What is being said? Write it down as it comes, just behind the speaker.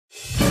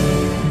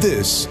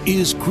This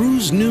is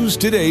Cruise News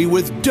Today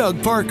with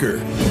Doug Parker.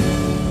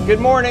 Good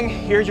morning.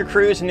 Here's your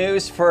cruise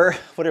news for,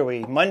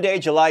 Monday,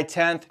 July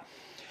 10th.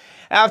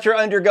 After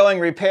undergoing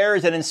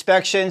repairs and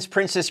inspections,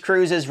 Princess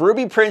Cruises'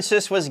 Ruby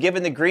Princess was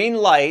given the green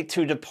light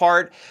to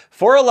depart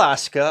for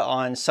Alaska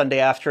on Sunday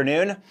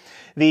afternoon.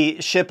 The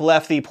ship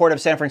left the port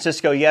of San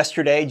Francisco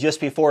yesterday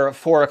just before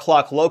 4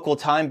 o'clock local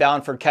time,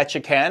 bound for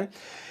Ketchikan.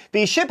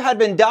 The ship had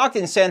been docked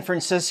in San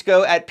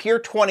Francisco at Pier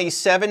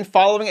 27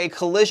 following a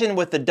collision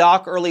with the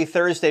dock early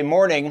Thursday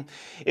morning.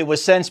 It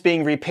was since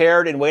being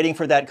repaired and waiting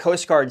for that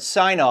Coast Guard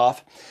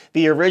sign-off.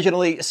 The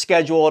originally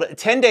scheduled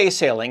 10-day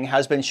sailing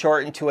has been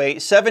shortened to a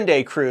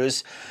 7-day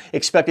cruise,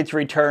 expected to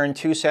return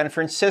to San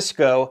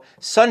Francisco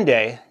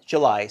Sunday,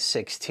 July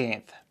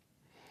 16th.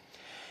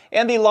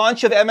 And the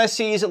launch of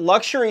MSC's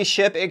luxury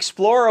ship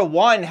Explora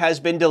I has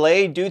been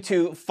delayed due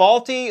to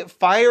faulty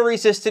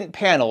fire-resistant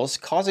panels,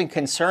 causing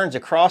concerns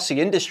across the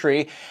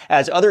industry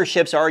as other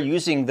ships are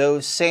using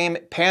those same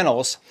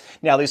panels.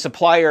 Now, the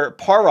supplier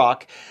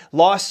Parrock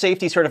lost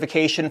safety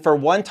certification for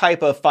one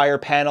type of fire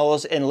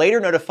panels and later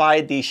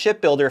notified the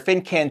shipbuilder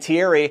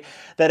Fincantieri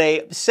that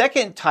a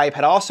second type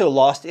had also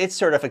lost its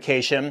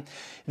certification.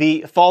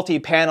 The faulty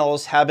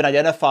panels have been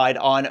identified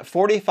on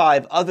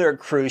 45 other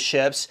cruise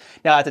ships.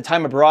 Now, at the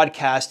time of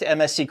broadcast,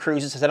 MSC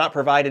Cruises has not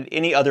provided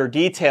any other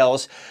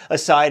details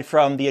aside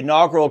from the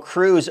inaugural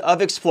cruise of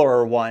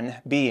Explora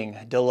I being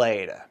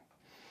delayed.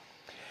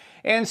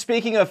 And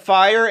speaking of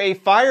fire, a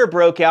fire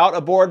broke out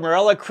aboard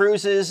Marella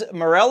Cruises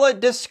Marella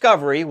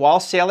Discovery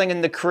while sailing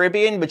in the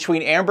Caribbean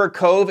between Amber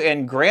Cove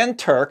and Grand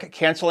Turk,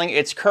 canceling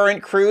its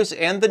current cruise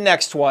and the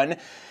next one.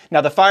 Now,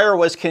 the fire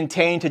was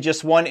contained to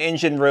just one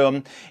engine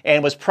room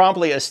and was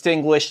promptly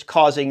extinguished,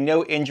 causing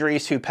no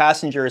injuries to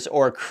passengers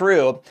or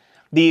crew.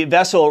 The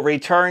vessel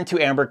returned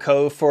to Amber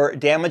Cove for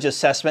damage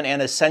assessment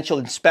and essential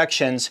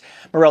inspections.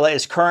 Marella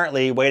is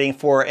currently waiting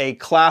for a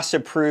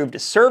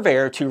class-approved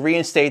surveyor to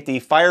reinstate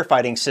the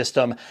firefighting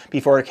system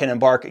before it can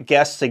embark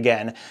guests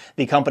again.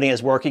 The company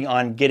is working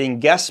on getting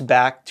guests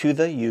back to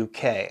the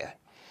UK.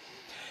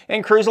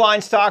 And cruise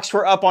line stocks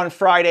were up on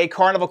Friday.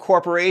 Carnival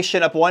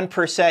Corporation up 1%,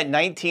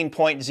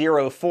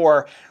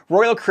 19.04.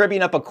 Royal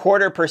Caribbean up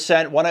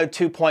 0.25%,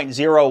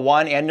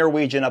 102.01. And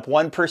Norwegian up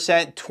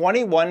 1%,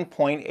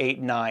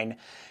 21.89.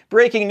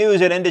 Breaking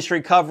news and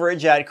industry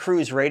coverage at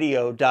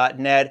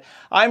cruiseradio.net.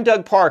 I'm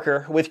Doug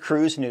Parker with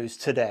Cruise News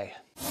Today.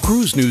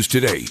 Cruise News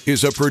Today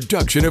is a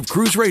production of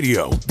Cruise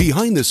Radio.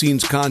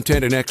 Behind-the-scenes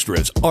content and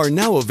extras are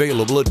now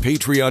available at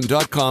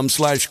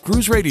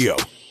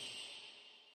patreon.com/cruiseradio.